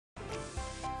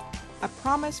a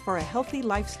promise for a healthy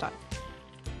lifestyle.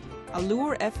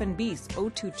 Allure F&B's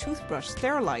O2 Toothbrush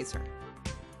Sterilizer.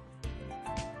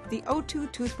 The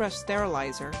O2 Toothbrush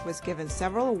Sterilizer was given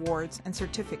several awards and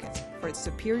certificates for its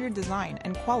superior design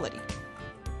and quality.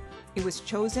 It was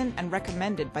chosen and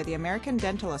recommended by the American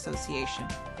Dental Association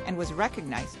and was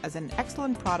recognized as an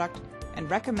excellent product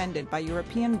and recommended by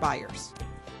European buyers.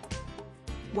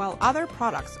 While other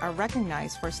products are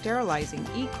recognized for sterilizing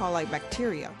E. coli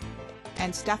bacteria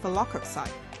and Staphylococci,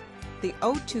 the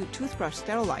O2 Toothbrush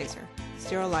Sterilizer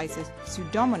sterilizes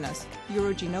Pseudomonas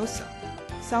aeruginosa,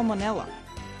 Salmonella,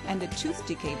 and the tooth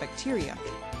decay bacteria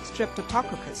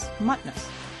Streptococcus mutinus,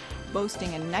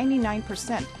 boasting a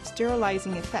 99%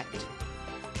 sterilizing effect.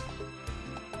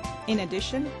 In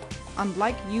addition,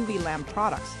 unlike UV lamp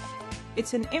products,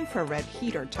 it's an infrared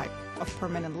heater type of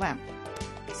permanent lamp,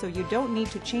 so you don't need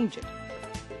to change it.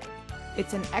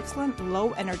 It's an excellent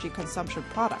low energy consumption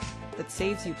product that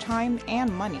saves you time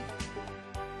and money.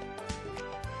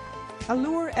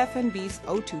 Allure F&B's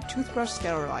O2 Toothbrush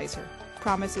Sterilizer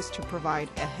promises to provide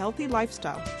a healthy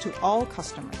lifestyle to all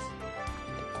customers.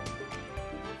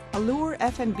 Allure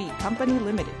F&B Company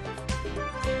Limited,